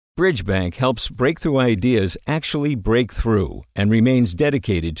Bridgebank helps breakthrough ideas actually break through and remains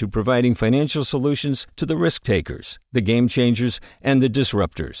dedicated to providing financial solutions to the risk takers, the game changers, and the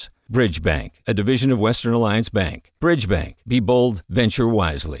disruptors. Bridgebank, a division of Western Alliance Bank. Bridgebank. Be bold, venture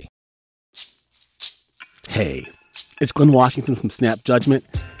wisely. Hey, it's Glenn Washington from Snap Judgment.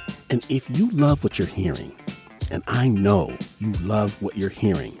 And if you love what you're hearing, and I know you love what you're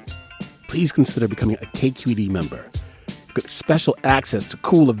hearing, please consider becoming a KQED member. You get special access to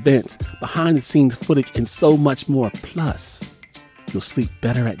cool events, behind-the-scenes footage, and so much more. Plus, you'll sleep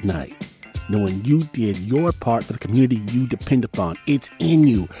better at night knowing you did your part for the community you depend upon. It's in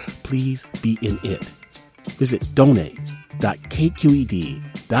you. Please be in it. Visit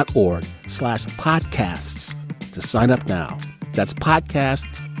donate.kqed.org/podcasts to sign up now. That's podcast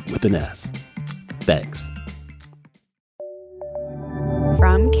with an S. Thanks.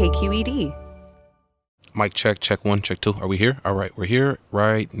 From KQED. Mic check, check 1, check 2. Are we here? All right, we're here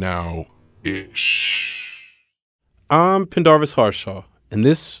right now-ish. I'm Pendarvis Harshaw, and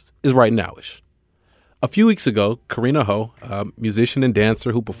this is Right Now-ish. A few weeks ago, Karina Ho, a musician and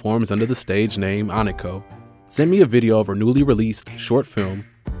dancer who performs under the stage name Aniko, sent me a video of her newly released short film,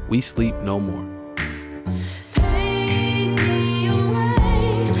 We Sleep No More.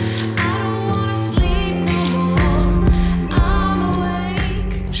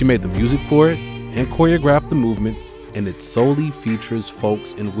 She made the music for it and choreographed the movements, and it solely features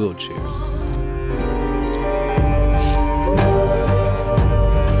folks in wheelchairs.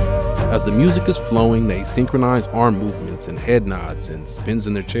 As the music is flowing, they synchronize arm movements and head nods and spins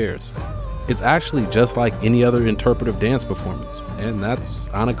in their chairs. It's actually just like any other interpretive dance performance, and that's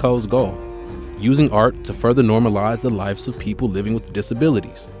Aniko's goal, using art to further normalize the lives of people living with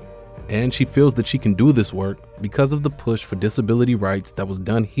disabilities. And she feels that she can do this work because of the push for disability rights that was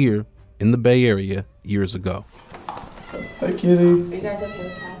done here in the Bay Area years ago. Hi, Kitty. Are you guys okay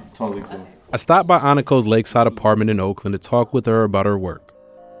with cats? Totally cool. Okay. I stopped by Aniko's lakeside apartment in Oakland to talk with her about her work.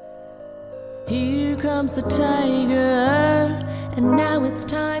 Here comes the tiger, and now it's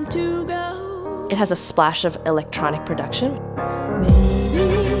time to go. It has a splash of electronic production. Maybe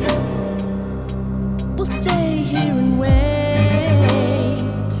we'll stay here and wait.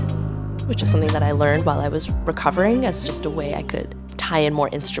 Which is something that I learned while I was recovering as just a way I could tie in more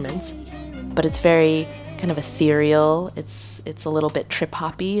instruments. But it's very kind of ethereal. It's a little bit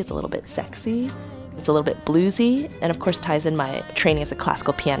trip-hoppy. It's a little bit sexy. It's a little bit bluesy. And of course ties in my training as a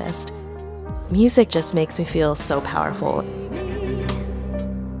classical pianist. Music just makes me feel so powerful.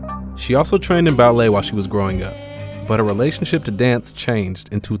 She also trained in ballet while she was growing up, but her relationship to dance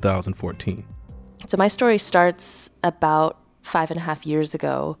changed in 2014. So my story starts about 5.5 years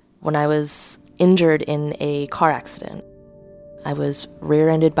ago when I was injured in a car accident. I was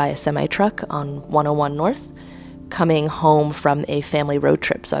rear-ended by a semi-truck on 101 North, coming home from a family road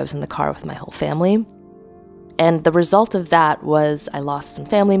trip. So I was in the car with my whole family. And the result of that was I lost some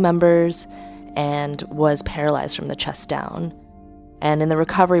family members and was paralyzed from the chest down. And in the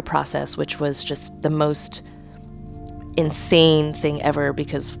recovery process, which was just the most insane thing ever,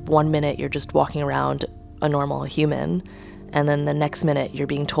 because 1 minute you're just walking around a normal human, and then the next minute you're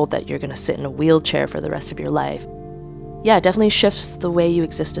being told that you're going to sit in a wheelchair for the rest of your life. Yeah, it definitely shifts the way you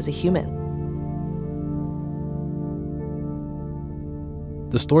exist as a human.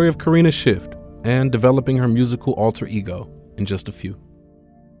 The story of Karina's shift and developing her musical alter ego in just a few.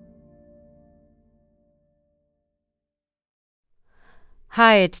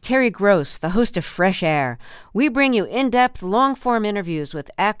 Hi, it's Terry Gross, the host of Fresh Air. We bring you in-depth, long-form interviews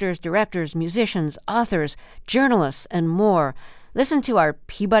with actors, directors, musicians, authors, journalists, and more. Listen to our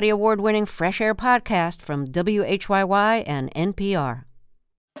Peabody Award-winning Fresh Air podcast from WHYY and NPR.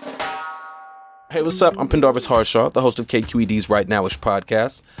 Hey, what's up? I'm Pendarvis Harshaw, the host of KQED's Right Now-ish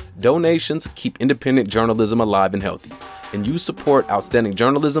podcast. Donations keep independent journalism alive and healthy. And you support outstanding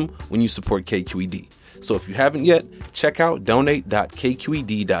journalism when you support KQED. So if you haven't yet, check out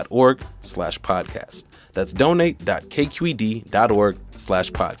donate.kqed.org/podcast. That's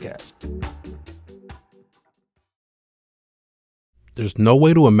donate.kqed.org/podcast. There's no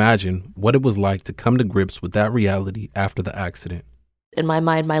way to imagine what it was like to come to grips with that reality after the accident. In my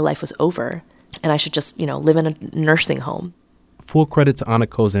mind, my life was over, and I should just, live in a nursing home. Full credit to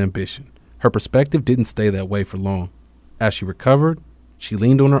Aniko's ambition. Her perspective didn't stay that way for long. As she recovered, she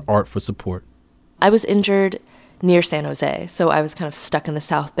leaned on her art for support. I was injured near San Jose, so I was kind of stuck in the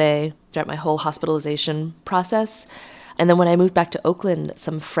South Bay throughout my whole hospitalization process. And then when I moved back to Oakland,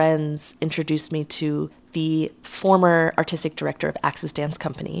 some friends introduced me to the former artistic director of Axis Dance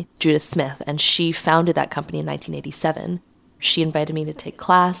Company, Judith Smith, and she founded that company in 1987. She invited me to take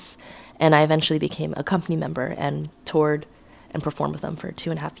class, and I eventually became a company member and toured and perform with them for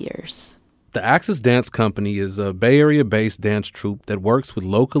 2.5 years. The Axis Dance Company is a Bay Area-based dance troupe that works with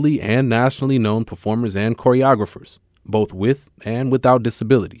locally and nationally known performers and choreographers, both with and without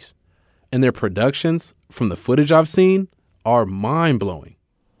disabilities. And their productions, from the footage I've seen, are mind-blowing.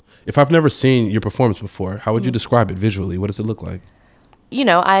 If I've never seen your performance before, how would you describe it visually? What does it look like? You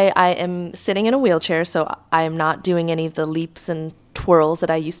know, I am sitting in a wheelchair, so I am not doing any of the leaps and twirls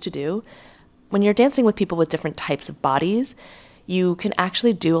that I used to do. When you're dancing with people with different types of bodies, you can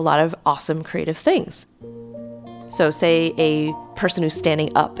actually do a lot of awesome creative things. So say a person who's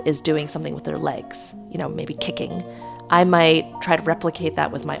standing up is doing something with their legs, you know, maybe kicking. I might try to replicate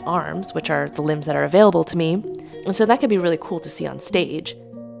that with my arms, which are the limbs that are available to me. And so that can be really cool to see on stage.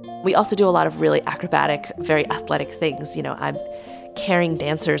 We also do a lot of really acrobatic, very athletic things. You know, I'm carrying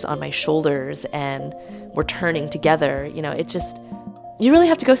dancers on my shoulders and we're turning together. You know, it just, you really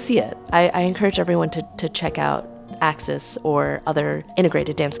have to go see it. I encourage everyone to check out Axis or other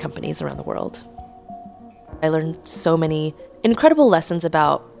integrated dance companies around the world. I learned so many incredible lessons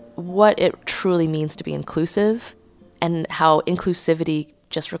about what it truly means to be inclusive and how inclusivity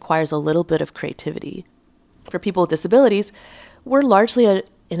just requires a little bit of creativity. For people with disabilities, we're largely an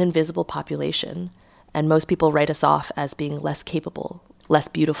invisible population, and most people write us off as being less capable, less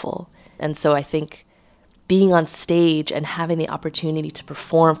beautiful. And so I think being on stage and having the opportunity to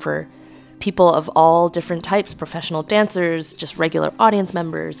perform for people of all different types, professional dancers, just regular audience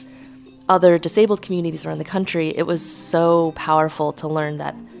members, other disabled communities around the country, it was so powerful to learn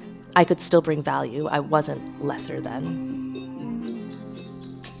that I could still bring value. I wasn't lesser than.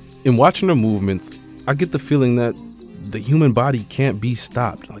 In watching her movements, I get the feeling that the human body can't be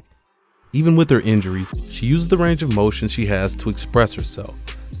stopped. Like, even with her injuries, she uses the range of motion she has to express herself.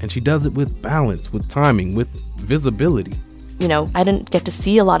 And she does it with balance, with timing, with visibility. You know, I didn't get to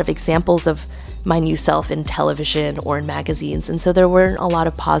see a lot of examples of my new self in television or in magazines, and so there weren't a lot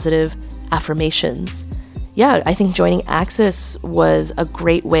of positive affirmations. Yeah, I think joining Axis was a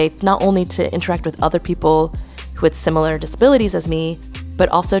great way not only to interact with other people with similar disabilities as me, but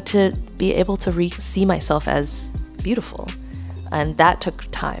also to be able to see myself as beautiful. And that took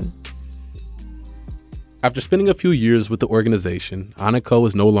time. After spending a few years with the organization, Aniko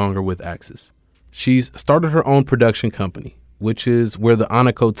is no longer with Axis. She's started her own production company, which is where the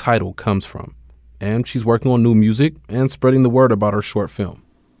Aniko title comes from. And she's working on new music and spreading the word about her short film.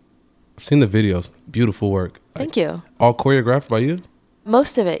 I've seen the videos. Beautiful work. Thank you. All choreographed by you?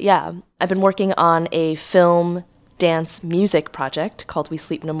 Most of it, yeah. I've been working on a film, dance, music project called We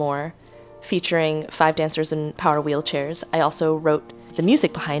Sleep No More, featuring 5 dancers in power wheelchairs. I also wrote the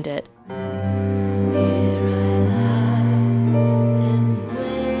music behind it.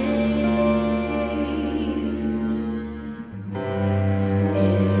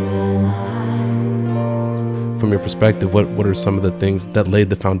 From your perspective, what are some of the things that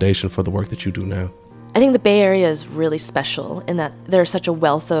laid the foundation for the work that you do now? I think the Bay Area is really special in that there's such a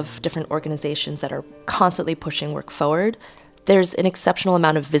wealth of different organizations that are constantly pushing work forward. There's an exceptional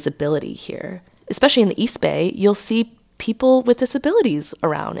amount of visibility here. Especially in the East Bay, you'll see people with disabilities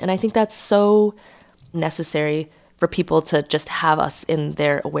around, and I think that's so necessary for people to just have us in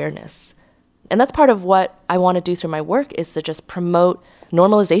their awareness. And that's part of what I want to do through my work, is to just promote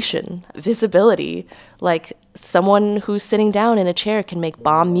normalization, visibility. Like, someone who's sitting down in a chair can make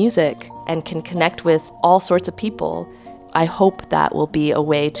bomb music and can connect with all sorts of people. I hope that will be a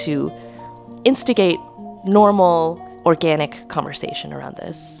way to instigate normal, organic conversation around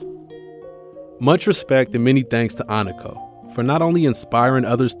this. Much respect and many thanks to Aniko for not only inspiring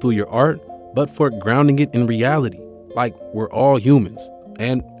others through your art, but for grounding it in reality. Like, we're all humans,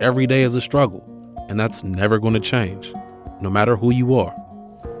 and every day is a struggle, and that's never going to change, no matter who you are.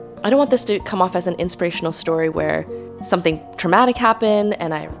 I don't want this to come off as an inspirational story where something traumatic happened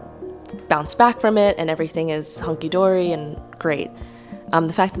and I bounced back from it and everything is hunky-dory and great.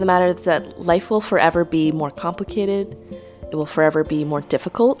 The fact of the matter is that life will forever be more complicated. It will forever be more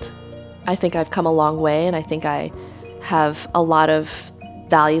difficult. I think I've come a long way, and I think I have a lot of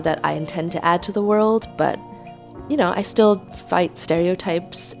value that I intend to add to the world, but you know, I still fight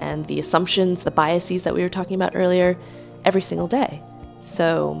stereotypes and the assumptions, the biases that we were talking about earlier every single day.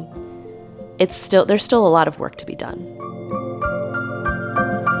 So there's still a lot of work to be done.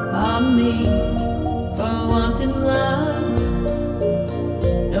 On me for wanting love,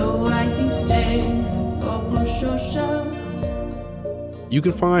 no icy stare or push or shove. You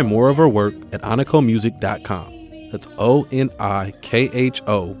can find more of her work at anikomusic.com. That's ONIKHO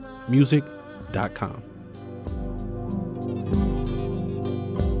music.com.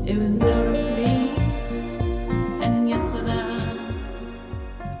 It was no to me, and yes to them.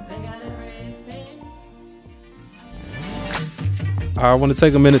 They got everything. I want to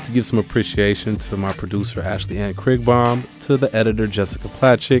take a minute to give some appreciation to my producer, Ashley Ann Krigbaum, to the editor, Jessica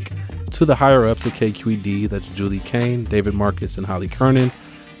Platchick, to the higher-ups at KQED, that's Julie Kane, David Marcus, and Holly Kernan.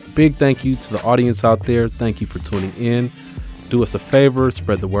 Big thank you to the audience out there. Thank you for tuning in. Do us a favor,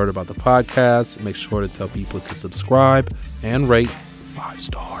 spread the word about the podcast. Make sure to tell people to subscribe and rate 5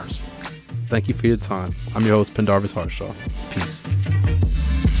 stars. Thank you for your time. I'm your host, Pendarvis Harshaw. Peace.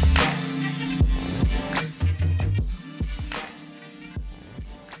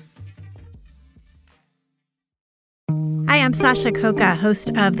 Hi, I'm Sasha Khokha,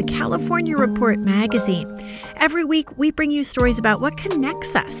 host of the California Report magazine. Every week, we bring you stories about what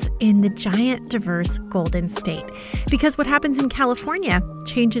connects us in the giant, diverse Golden State. Because what happens in California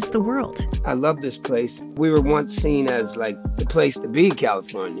changes the world. I love this place. We were once seen as like the place to be,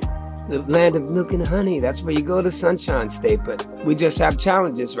 California. The land of milk and honey. That's where you go to Sunshine State. But we just have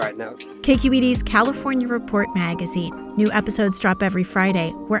challenges right now. KQED's California Report magazine. New episodes drop every Friday,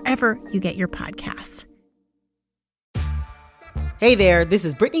 wherever you get your podcasts. Hey there, this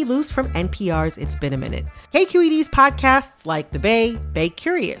is Brittany Luce from NPR's It's Been a Minute. KQED's podcasts like The Bay, Bay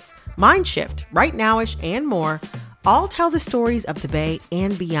Curious, Mind Shift, Right Nowish, and more all tell the stories of the Bay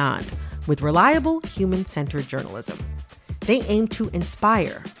and beyond with reliable, human-centered journalism. They aim to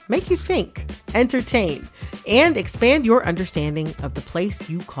inspire, make you think, entertain, and expand your understanding of the place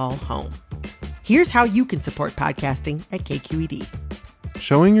you call home. Here's how you can support podcasting at KQED.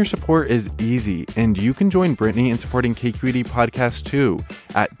 Showing your support is easy, and you can join Brittany in supporting KQED Podcast too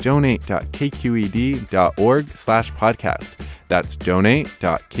at donate.kqed.org/podcast. That's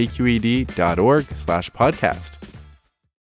donate.kqed.org/podcast.